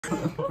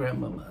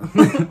Grandmama.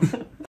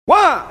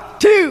 1,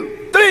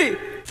 2, 3,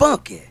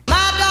 funk it.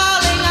 My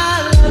darling,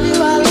 I love you,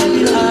 I love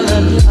you, I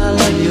love you, I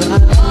love you, I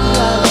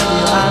love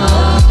you, I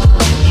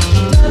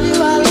love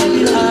you, I love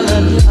you, I love you, I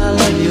love you, I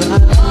love you, I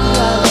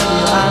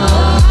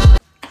love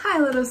you. Hi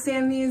little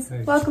Sammies,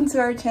 hey. Welcome to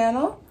our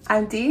channel.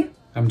 I'm Dee.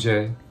 I'm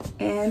Jay.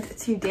 And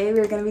today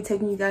we're going to be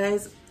taking you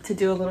guys to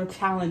do a little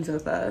challenge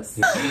with us.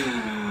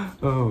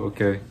 Oh,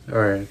 okay.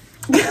 Alright.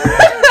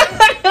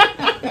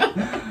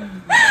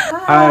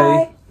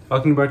 Hi.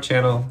 Welcome to our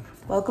channel.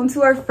 Welcome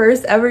to our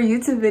first ever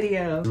YouTube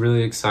video.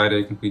 Really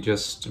exciting. We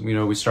just,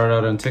 we started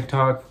out on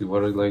TikTok. We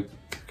want to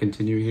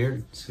continue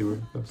here, see where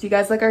it goes. Do you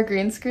guys like our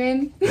green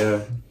screen?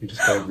 Yeah, we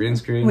just got a green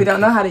screen. We don't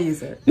know how to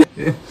use it.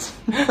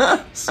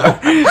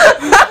 Sorry.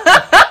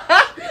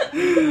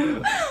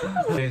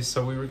 Okay,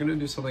 so we were gonna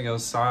do something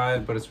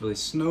outside, but it's really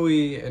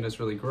snowy and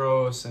it's really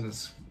gross and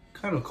it's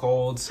kind of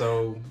cold,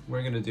 so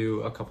we're gonna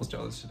do a couples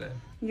challenge today.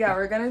 Yeah,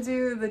 we're gonna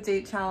do the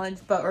date challenge,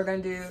 but we're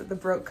gonna do the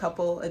broke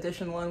couple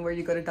edition one where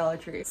you go to Dollar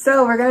Tree.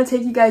 So we're gonna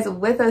take you guys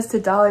with us to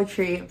Dollar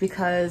Tree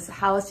because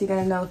how else are you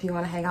gonna know if you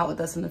wanna hang out with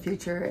us in the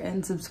future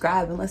and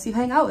subscribe unless you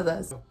hang out with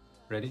us?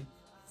 Ready,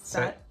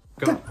 set,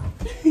 go.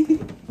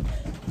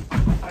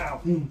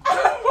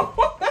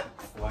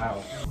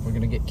 Wow. We're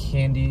gonna get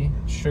candy,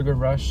 Sugar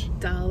Rush.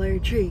 Dollar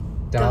Tree.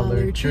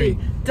 Dollar Tree.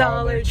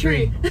 Dollar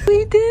Tree.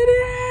 We did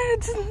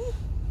it!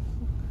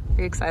 Are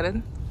you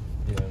excited?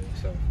 Yeah, I'm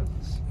excited for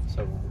this.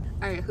 So.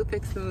 Alright, who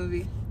picks the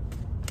movie?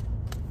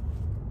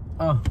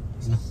 Oh.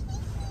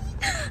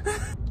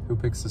 Who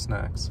picks the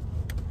snacks?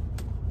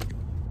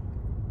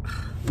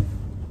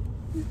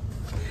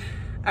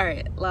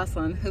 Alright, last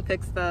one. Who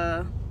picks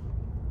the...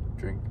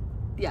 Drink.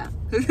 Yeah.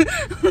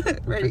 Who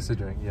Ready? picks the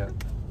drink? Yeah.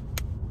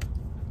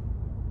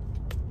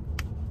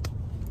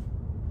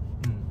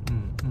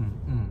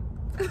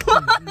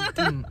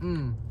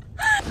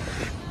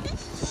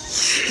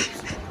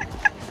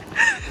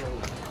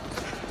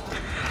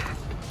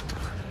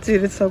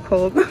 Dude, it's so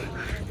cold.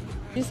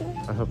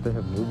 I hope they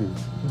have movies.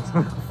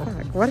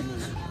 What?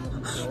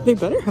 They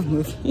better have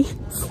movies.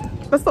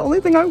 That's the only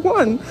thing I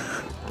want.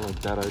 I like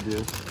that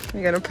idea.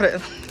 You're gonna put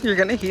it, you're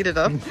gonna heat it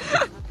up.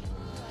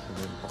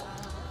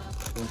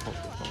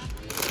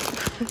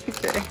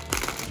 Okay.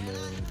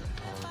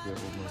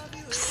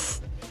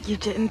 Psst, you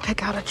didn't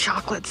pick out a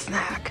chocolate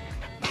snack.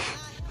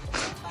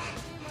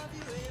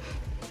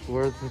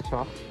 Where's the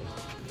chocolate?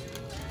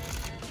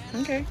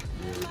 Okay.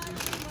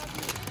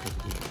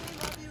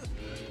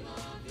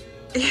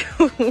 Ew,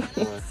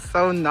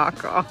 so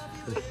knockoff.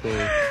 It's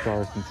so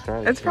Stars and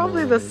Stripes. It's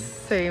probably the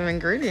same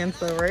ingredients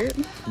though, right?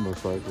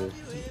 Most likely.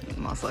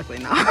 Most likely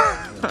not.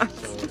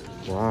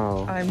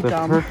 Wow. I'm the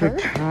dumb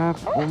perfect hurt. trap.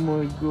 Oh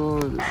my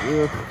god.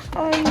 Ugh.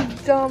 I'm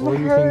dumb Or you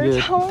can hurt.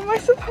 get- How am I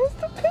supposed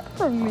to pick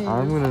from these?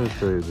 I'm gonna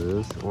say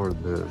this or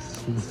this.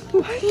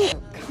 What?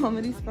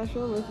 Comedy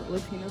special with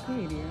Latino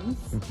comedians.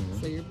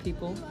 So your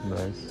people.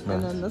 Nice.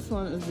 And then this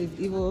one is these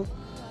evil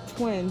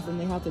twins and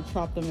they have to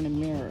trap them in a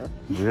mirror.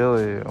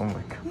 Really? Oh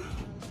my god.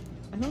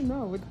 I don't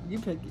know. What you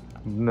pick?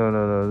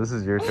 No. This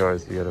is your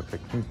choice. You gotta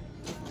pick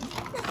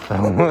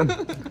that one.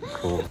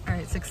 Cool.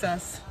 Alright,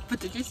 success. But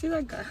did you see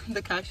that guy,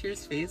 the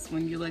cashier's face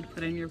when you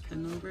put in your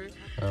PIN number?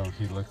 Oh,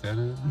 he looked at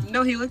it?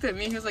 No, he looked at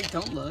me. He was like,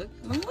 "Don't look."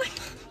 And I'm like,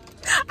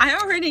 I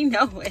already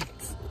know it.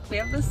 We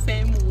have the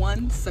same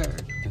one, sir.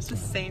 It's the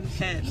same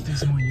PIN. He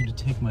doesn't want you to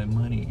take my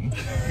money.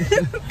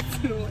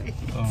 Too late.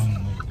 Oh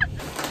my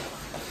god.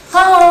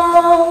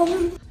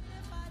 Home.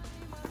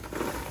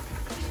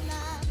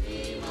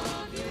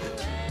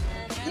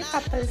 You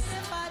got this.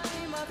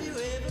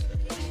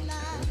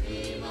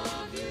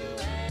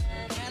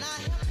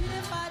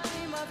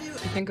 What do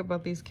you think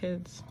about these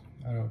kids?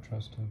 I don't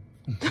trust him.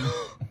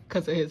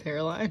 Because of his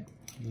hairline?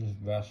 His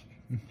vest.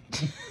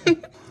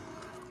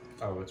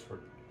 Oh, it's for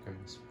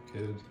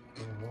kids.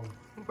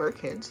 Oh, We're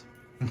kids.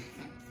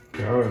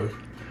 God.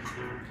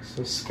 It's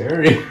so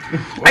scary.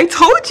 I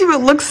told you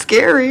it looks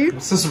scary.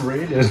 This is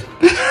rated.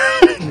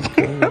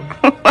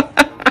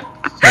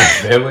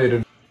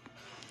 Violated.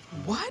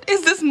 What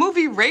is this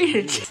movie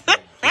rated?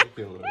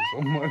 Ridiculous.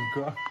 Oh my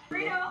god.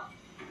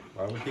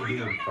 Why would he be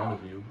in front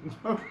of you?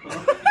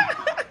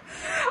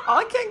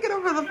 I can't get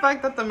over the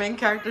fact that the main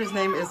character's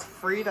name is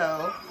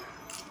Frito.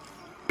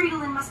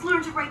 Fridolin must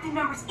learn to write the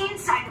numbers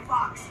inside the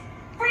box.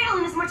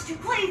 Fridolin is much too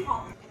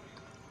playful.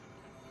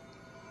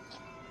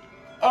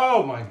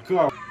 Oh my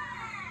god.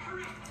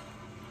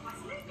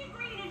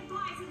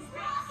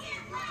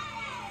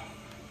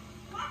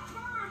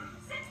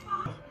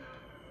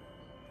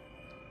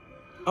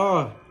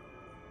 Oh.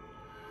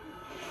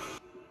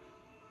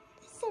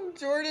 Some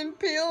Jordan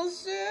Peele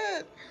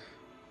shit.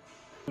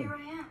 Here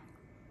I am,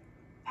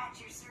 at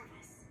your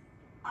service.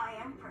 I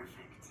am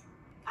perfect.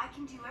 I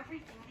can do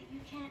everything that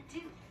you can't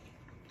do.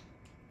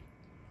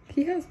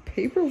 He has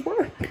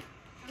paperwork.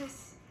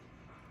 This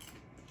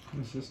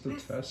It's just a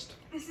test.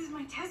 This is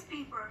my test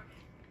paper.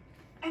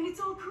 And it's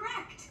all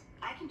correct.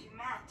 I can do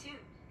math too.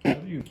 How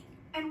do you?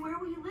 And where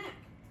will you live?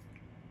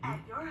 At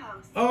your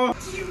house. Oh.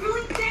 Do you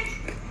really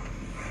think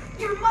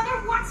your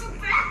mother wants you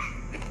back?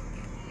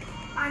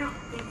 I don't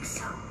think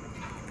so.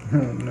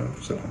 No,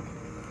 so.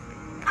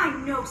 I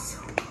know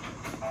so.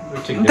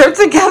 They're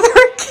together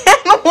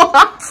again?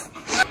 What?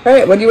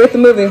 Alright, what do you rate the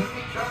movie?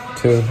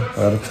 2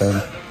 out of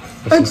 10.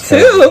 A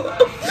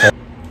 2?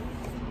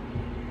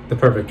 The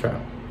Perfect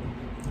Trap.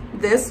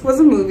 This was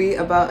a movie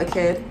about a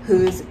kid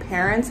whose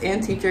parents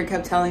and teacher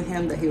kept telling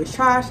him that he was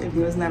trash and he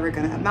was never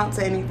gonna amount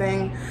to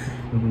anything.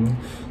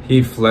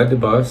 He fled the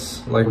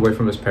bus, like away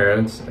from his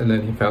parents, and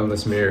then he found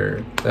this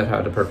mirror that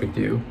had a perfect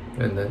view,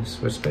 and then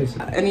switched spaces.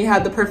 And he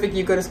had the perfect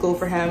you go to school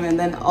for him, and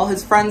then all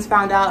his friends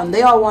found out and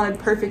they all wanted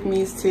perfect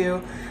me's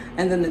too.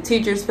 And then the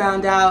teachers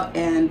found out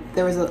and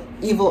there was an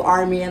evil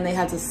army and they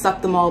had to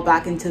suck them all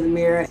back into the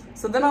mirror.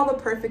 So then all the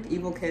perfect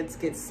evil kids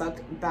get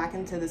sucked back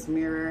into this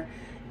mirror,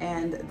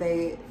 and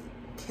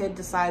kid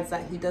decides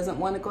that he doesn't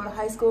want to go to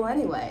high school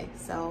anyway,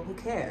 so who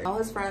cares? All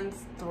his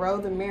friends throw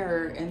the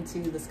mirror into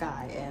the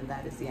sky, and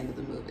that is the end of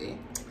the movie.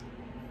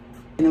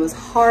 And it was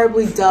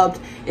horribly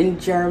dubbed in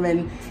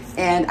German,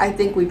 and I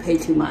think we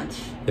paid too much.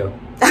 Yeah.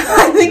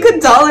 I think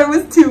 $1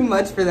 was too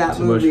much for that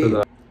movie. Too much for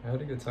that. I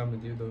had a good time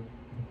with you though.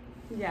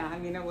 Yeah, I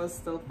mean, it was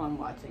still fun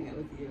watching it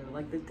with you.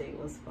 Like, the date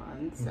was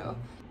fun, so.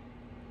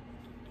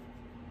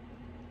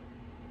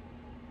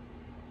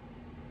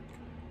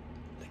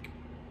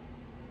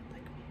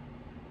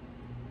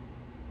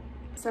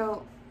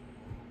 So,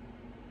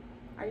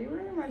 are you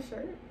wearing my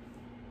shirt?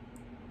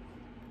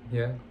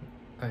 Yeah,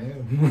 I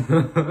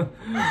am.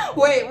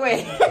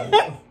 Wait.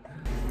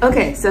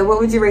 Okay, so what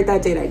would you rate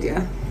that date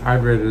idea?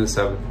 I'd rate it a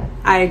 7.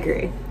 I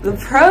agree. The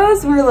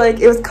pros were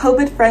like, it was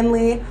COVID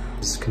friendly.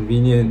 It's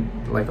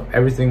convenient, like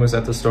everything was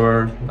at the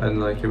store, and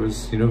like it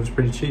was, it was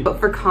pretty cheap. But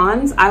for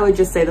cons, I would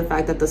just say the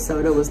fact that the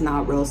soda was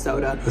not real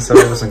soda. The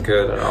soda wasn't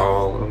good at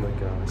all. Oh my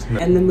gosh. No.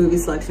 And the movie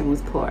selection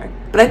was poor.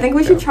 But I think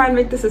we should try and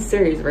make this a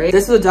series, right?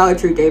 This was a Dollar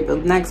Tree date,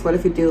 but next, what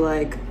if we do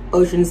like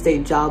Ocean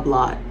State Job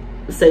Lot?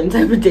 Same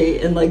type of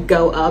date, and like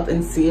go up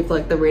and see if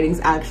like the ratings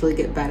actually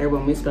get better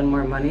when we spend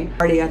more money.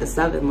 Already at a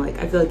 7, like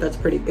I feel like that's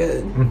pretty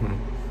good.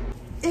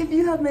 If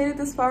you have made it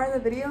this far in the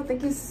video,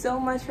 thank you so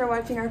much for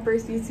watching our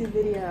first YouTube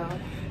video.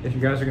 If you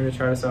guys are going to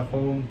try this at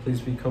home,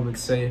 please be COVID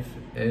safe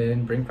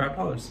and bring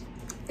 $5.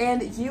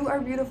 And you are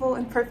beautiful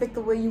and perfect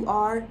the way you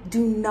are.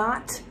 Do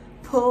not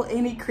pull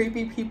any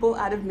creepy people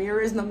out of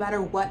mirrors no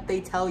matter what they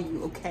tell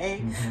you,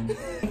 okay?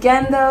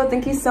 Again though,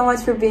 thank you so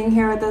much for being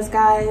here with us,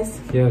 guys.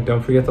 Yeah,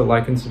 don't forget to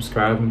like and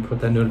subscribe and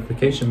put that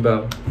notification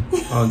bell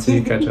on so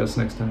you catch us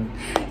next time.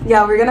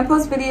 Yeah, we're gonna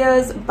post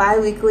videos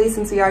bi-weekly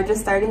since we are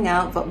just starting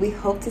out, but we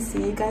hope to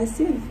see you guys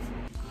soon.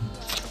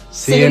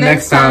 See you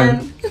next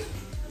time.